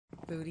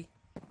booty.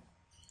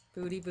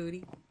 Booty,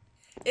 booty.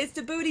 It's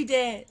the booty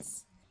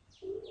dance!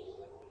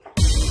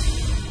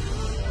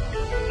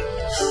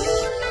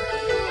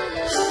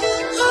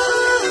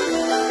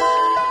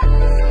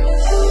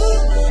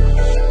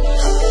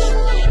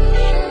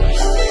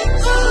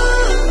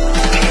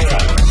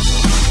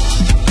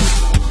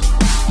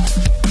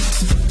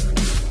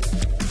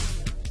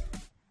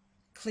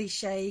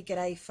 Cliché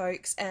G'day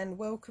folks, and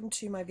welcome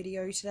to my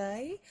video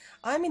today.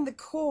 I'm in the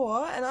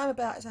core and I'm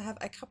about to have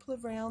a couple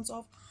of rounds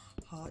of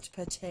hot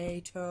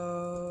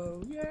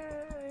potato.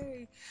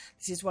 Yay!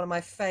 This is one of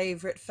my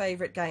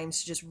favourite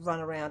games to just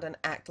run around and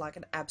act like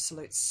an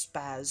absolute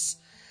spaz.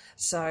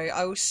 So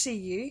I will see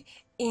you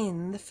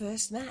in the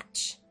first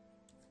match.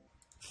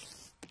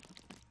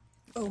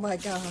 Oh my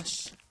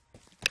gosh.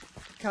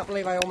 Can't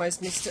believe I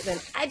almost missed it then.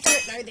 I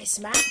don't know this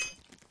map.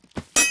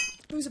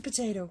 Who's a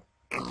potato?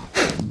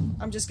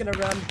 I'm just gonna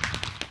run.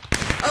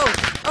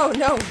 Oh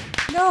no,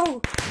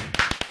 no!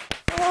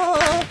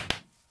 Oh,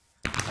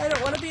 I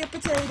don't want to be a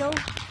potato.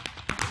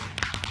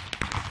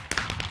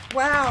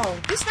 Wow,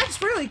 this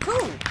map's really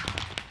cool.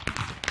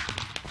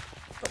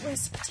 But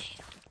where's the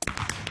potato?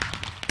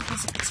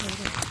 Where's the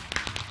potato?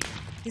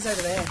 He's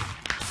over there.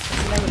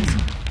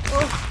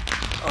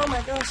 Oh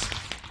my gosh.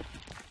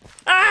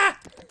 Ah!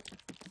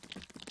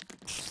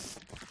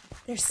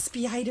 There's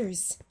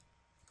spiders.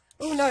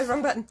 Oh no,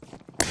 wrong button.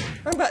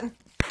 Wrong button.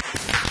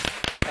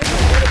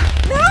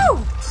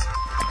 No!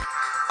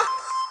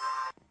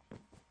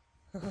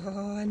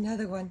 Oh,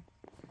 another one.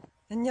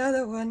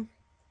 Another one.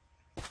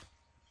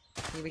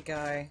 Here we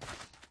go.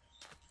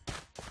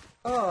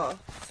 Oh,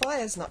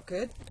 fire's not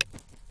good.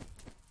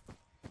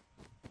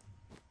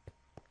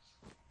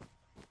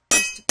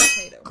 Where's the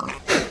potato?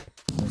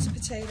 Where's the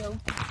potato?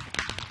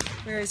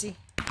 Where is he?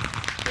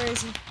 Where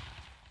is he?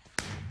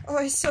 Oh,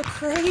 he's so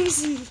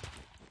crazy.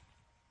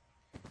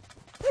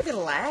 A bit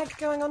of lag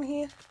going on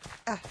here.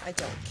 Ah, I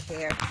don't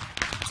care.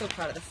 It's all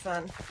part of the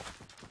fun.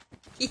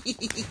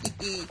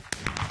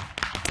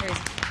 Where is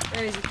he?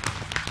 Where is he?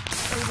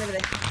 Oh, he's over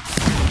there.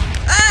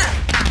 Ah!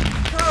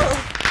 Oh!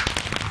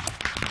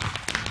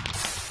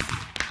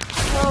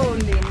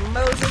 Holy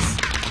Moses!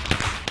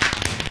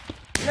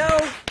 No!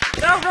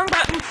 No, wrong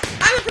button!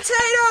 I'm a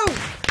potato!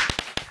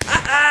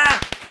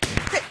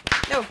 Quick!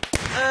 No!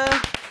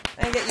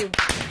 I get you.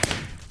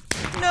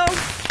 No!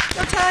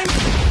 No time!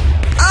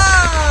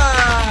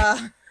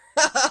 Ah!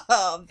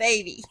 Oh,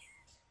 baby.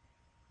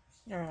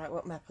 Alright,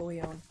 what map are we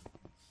on?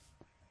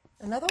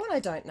 Another one I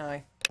don't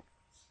know.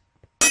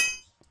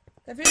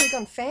 They've really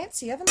gone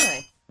fancy, haven't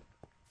they?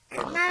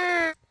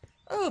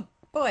 Oh,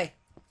 boy.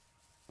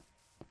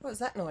 What was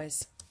that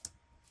noise?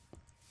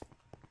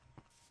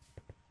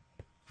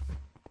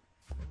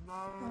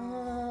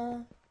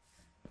 I'm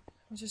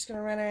just going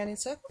to run around in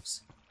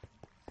circles.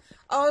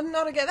 Oh,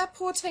 not again. That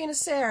poor Tina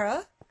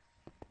Sarah.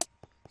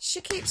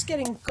 She keeps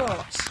getting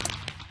got.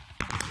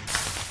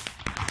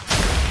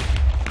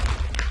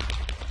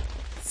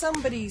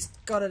 Somebody's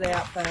got it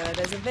out for her.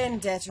 There's a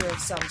vendetta of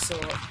some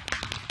sort.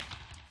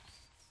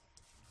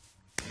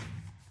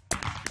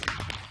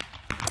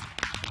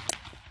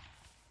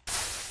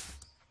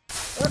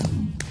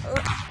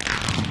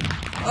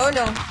 Oh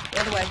no, the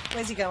other way.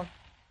 Where's he going?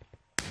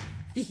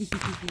 Is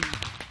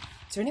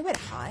there anywhere to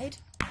hide?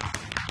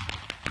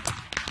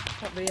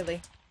 Not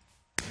really.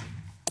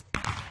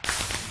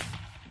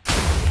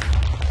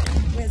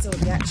 Where's all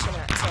the action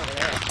at? It's over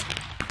there.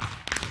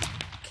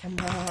 Come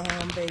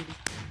on, baby.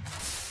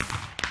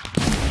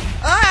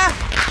 Ah!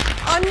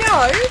 Oh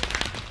no!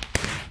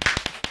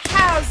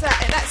 How's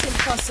that? That's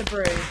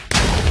impossible.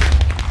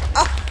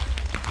 Oh.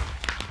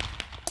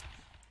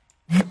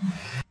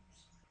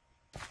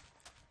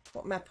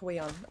 What map are we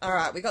on?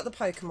 Alright, we got the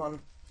Pokemon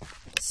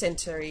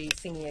Center-y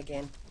thingy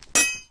again.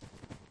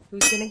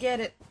 Who's gonna get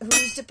it?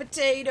 Who's the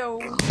potato?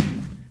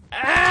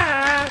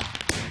 Ah!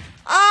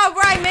 Oh,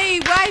 why me?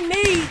 Why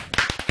me?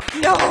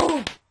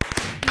 No!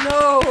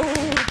 No!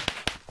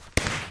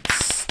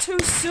 It's too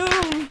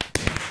soon!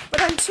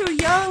 But I'm too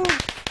young!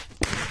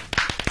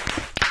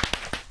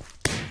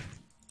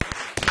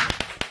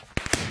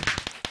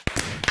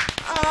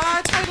 Ah,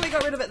 I totally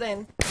got rid of it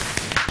then.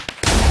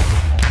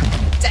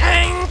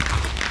 Dang!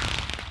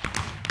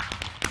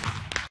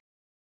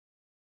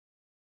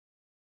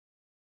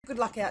 Good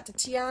luck out to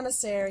Tiana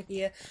Sarah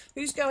here,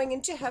 who's going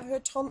in to have her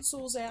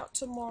tonsils out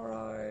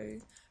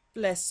tomorrow.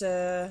 Bless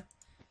her.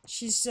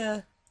 She's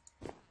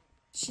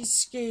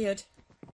scared.